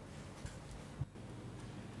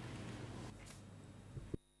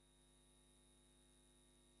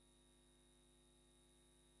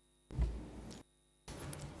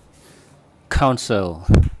 Counsel,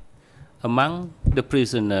 among the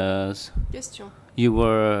prisoners Question. you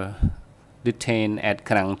were detained at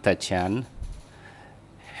Krang Tachan,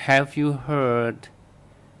 have you heard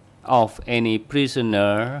of any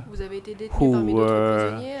prisoner Vous avez été détenu who parmi d'autres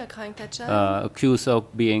were prisonniers à Krang Tachan. accused of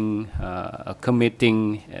being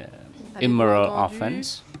committing Avez-vous immoral entendu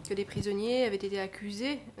offense? que des prisonniers avaient été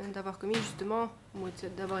accusés d'avoir commis justement, ou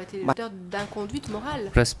d'avoir été l'auteur d'inconduite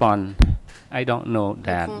morale? Respond: I don't know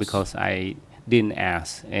that Réponse. because I didn't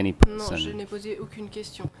ask any Non, je person. n'ai posé aucune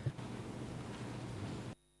question.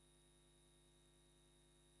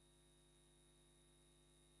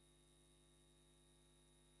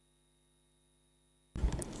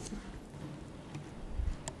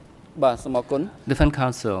បាទសូមអរគុណ Defense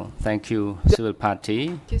counsel, thank you, civil party.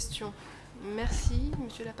 Question. Merci,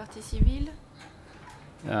 monsieur la partie civile.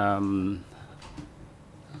 Um,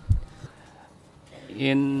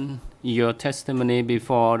 in your testimony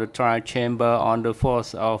before the trial chamber on the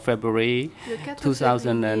 4th of February Le 4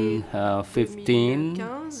 2015 février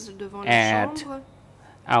 2015, devant la at chambre,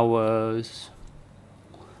 hours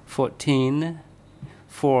 14,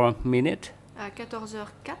 4 minutes à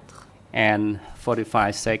 14h04, and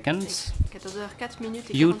 45 seconds, 14h04 minutes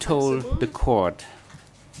et you 45 told secondes, the court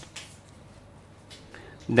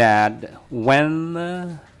that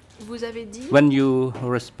vous avez dit when you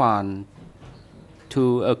respond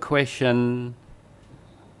to a question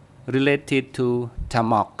related to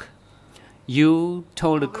Tamok, you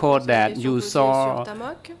told the en court réponse à la that question you posée sur saw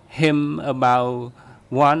Tamok, him about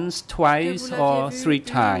once, que twice, vous or l'aviez vu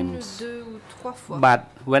 3 une, times. 2 ou 3 fois. But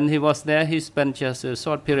when he was there, he spent just a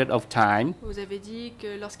short period of time. Vous avez dit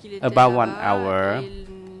que lorsqu'il était About là-bas, 1 hour. il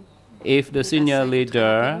If the passait senior très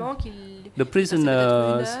leader, rapidement, qu'il the passait peut-être une prisoners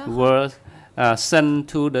heure. were sent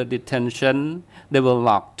to the detention, they were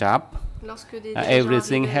locked up. Lorsque des dirigeants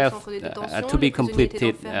Everything arrivaient au have centre de détention, to be les prisonniers étaient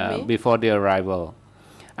completed enfermés. before their arrival.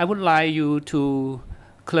 I would like you to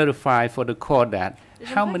clarify for the court that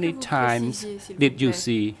J'aimerais how que many vous times précisiez, s'il vous did you plaît.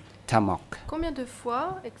 see Tamok? Combien de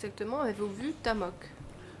fois exactement avez-vous vu Tamok?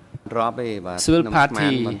 រាប់ទេបាទ Civil ខ្ញុំ party ស្មា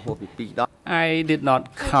នមិនហួសពី2ដង I did not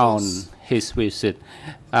count his visit.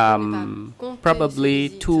 Probably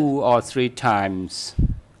 2 or 3 times.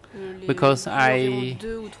 Les Because environ I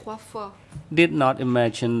 2 ou 3 fois. Did not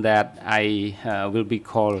imagine that I will be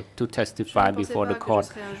called to testify Je ne pensais before the pas que court je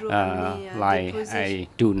serais un jour amené à like déposer. I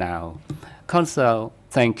do now. Counsel,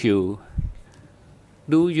 thank you.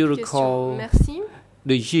 Do you Question. recall Merci.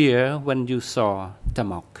 the year when you saw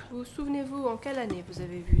Tamok? Vous souvenez-vous en quelle année vous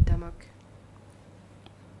avez vu Tamok?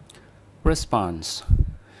 Response.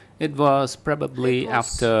 It was probably Réponse.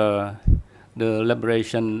 after the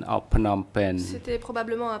liberation of Phnom Penh. C'était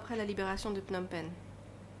probablement après la libération de Phnom Penh.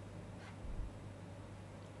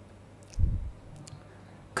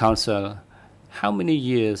 Counsel, how many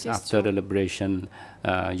years Question. after the liberation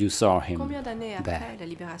you saw him Combien d'années après there? la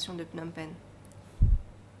libération de Phnom Penh?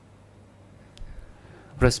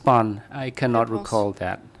 Respond, I cannot Réponse. recall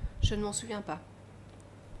that. Je ne m'en souviens pas.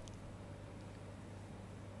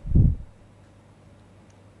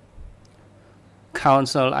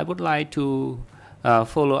 Counsel, I would like to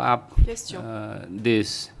follow up Question.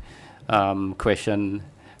 this question.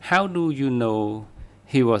 How do you know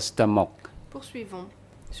he was Tamok? Poursuivons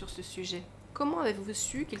sur ce sujet. Comment avez-vous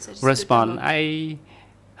su qu'il s'agissait Respond, de Tamok? I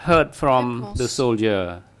heard from Réponse. the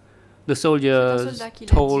soldier. The soldier soldat qui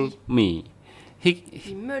l'a told dit. me.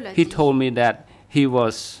 Il me l'a He dit. told me that he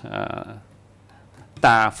was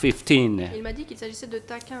Ta 15. Il m'a dit qu'il s'agissait de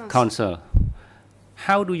Ta 15. Counsel,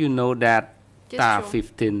 how do you know that Ta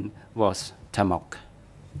Question. 15 was Tamok?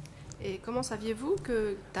 Et comment saviez-vous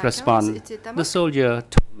que Ta 15 Respond, était the Tamok? soldier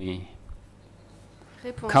told me.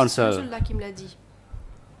 Réponse. Counsel. Le soldat qui me l'a dit.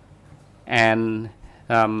 And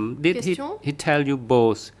did Question. he tell you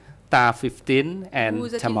both Ta 15 and Vous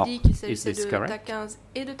a-t-il Tamok? dit qu'il Is s'agissait this de Ta correct? 15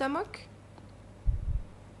 et de Tamok?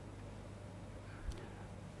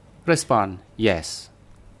 Respond, yes.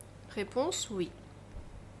 Réponse, oui.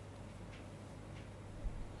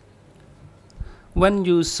 When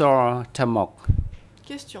you saw Tamok,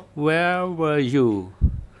 Question. where were you?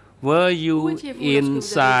 Were Où you étiez-vous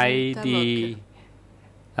lorsque vous avez inside vu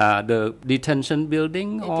the detention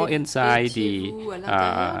building or inside the Étiez-vous à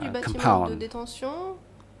l'intérieur du bâtiment de compound? détention?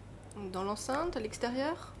 Dans l'enceinte, à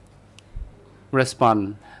l'extérieur?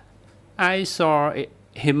 Respond, I saw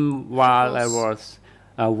him while I Réponse.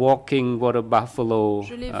 was walking water buffalo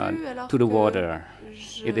Je l'ai vu alors to the que water.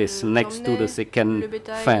 It is next to the j'emmenais second le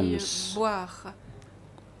bétail fence. boire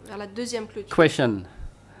vers la deuxième clôture. Question,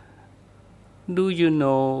 do you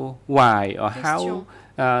know why or how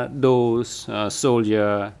Question. those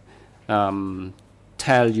soldiers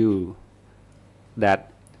tell you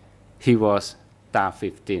that he was Ta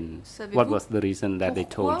 15? Savez-vous What was the reason that they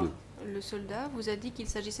told Pourquoi you? le soldat vous a dit qu'il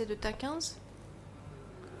s'agissait de Ta 15?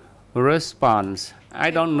 Response,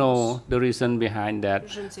 I don't know Réponse. the reason behind that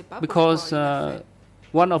Je ne sais pas because pourquoi il l'a fait.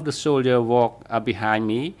 one of the soldiers walked behind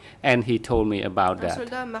me and he told me about Un that.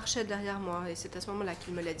 soldat marchait derrière moi et c'est à ce moment-là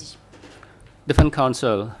qu'il me l'a dit. Defense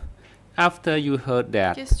counsel, after you heard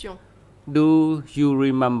that, Question. do you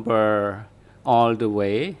remember all the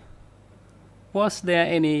way? Was there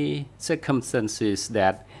any circumstances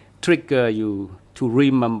that trigger you to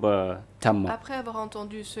remember Tamok? Après avoir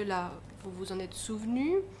entendu cela, vous vous en êtes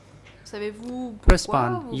souvenu? Savez-vous pourquoi Respond,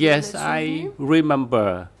 vous vous en yes, êtes I souvenu?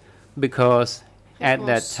 remember because at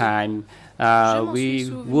that Réponse. time Je m'en we suis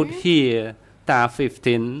souvenu would hear Ta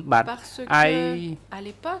 15, but Parce que I à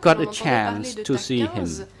l'époque, got on a entendait parler chance de to Ta see him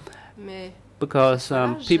 15, mais because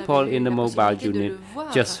Voilà, people j'avais in the la mobile possibilité de unit le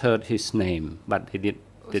voir. just heard his name, but they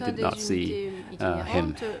au did sein des not see unités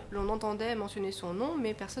him. itinérantes, l'on entendait mentionner son nom,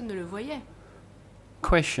 mais personne ne le voyait.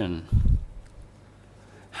 Question,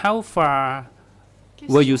 how far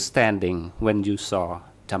were you standing when you saw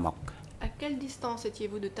Tamok? À quelle distance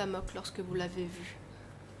étiez-vous de Tamok lorsque vous l'avez vu?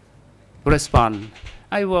 Respond,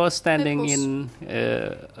 I was standing Réponse.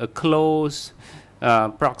 in a close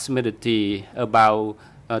proximity about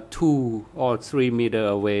 2 or 3 meters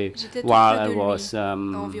away J'étais tout while près I de lui, was à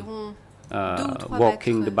environ 2 ou 3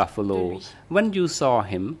 walking mètres the buffalo. de lui. When you saw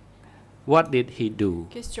him, what did he do?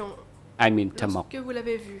 Question. I mean Tamok. Lorsque vous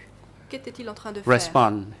l'avez vu, qu'était-il en train de faire?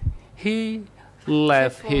 Respond, he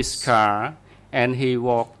left his Réponse. car and he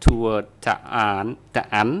walked toward Ta'an,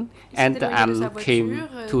 and Il s'est éloigné de Ta'an sa came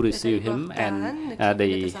voiture, to est receive allé him, voir and Ta'an, qui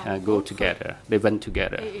they venait à sa go rencontre. together. They went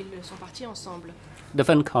together. Et ils sont partis ensemble.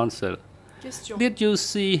 Defense counsel, Question. did you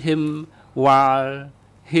see him while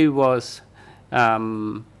he was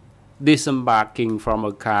disembarking from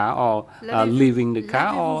a car or L'avez-vous- leaving the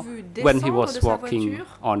car, l'avez-vous or vu when he descendre was de sa walking voiture?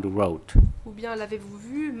 on the road? Ou bien l'avez-vous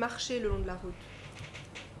vu marcher le long de la route?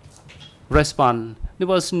 Respond, there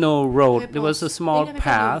was no road, there was a Réponse. small Il n'y avait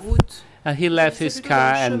pas path. de route. He left s'est his plutôt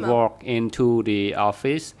car dans le and chemin. walked into the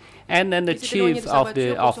office, and then the Il s'est éloigné chief de sa of the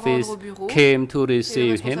voiture pour se rendre office au bureau, came to Et le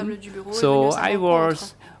receive responsable him. du bureau est So venu à sa I rencontre.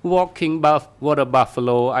 was walking water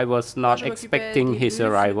buffalo. I was Moi, not je m'occupais expecting des his buffles.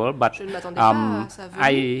 arrival, but Je ne m'attendais pas à sa venue.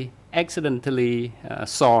 I accidentally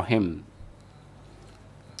saw him.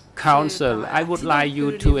 Counsel, par I would accident like que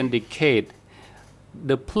you je to l'ai vu. indicate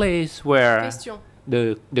the place where Question.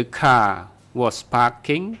 the car was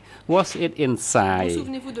parking? Was it Vous inside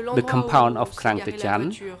souvenez-vous de the l'endroit compound où of s'est Krang garée la Tachan,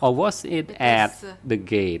 voiture? or was it at Était-ce the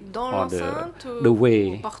gate dans or l'enceinte, the au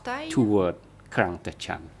way portail? toward Krang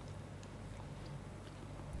Tachan?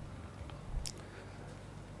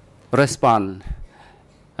 Response.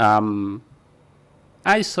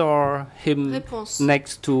 I saw him Réponse.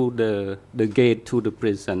 next to the gate to the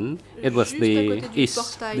prison. It was Juste à the côté du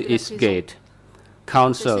portail de la east prison. gate. C'est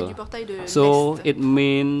Council. du portail de So l'Est. it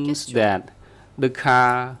means Question. that the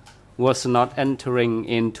car was not entering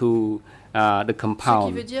into the Ce qui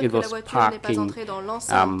compound. veut dire It que la was voiture n'est pas parking entrée dans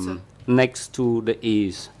l'enceinte. next to the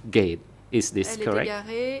east gate. Is this Elle était correct?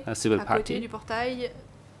 garée Civil à côté party. du portail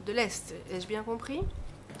de l'Est. Ai-je bien compris?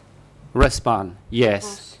 Response. Yes,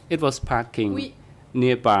 Réponse. it was parking Oui,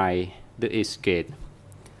 nearby the east gate.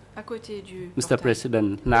 à côté du Mr. portail.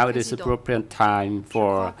 President, now it is Président. appropriate time Je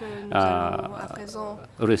for crois que nous allons à présent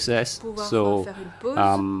recess. pouvoir So faire une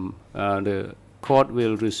pause. the court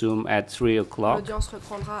will resume at 3 o'clock. L'audience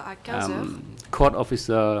reprendra à 15 heures. Court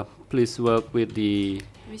officer, please work with the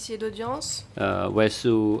Huissier d'audience,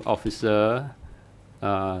 vessel officer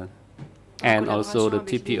and also the collaboration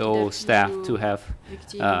avec l'équipe TPO d'appui staff aux to have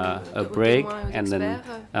victimes, a aux break témoins, aux and then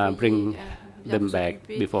experts. bring Veuillez, bien them vous back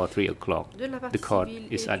occuper before 3 o'clock. de la The partie court civile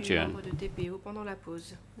is et du adjourned. membre de TPO pendant la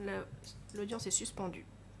pause. L'audience est suspendue.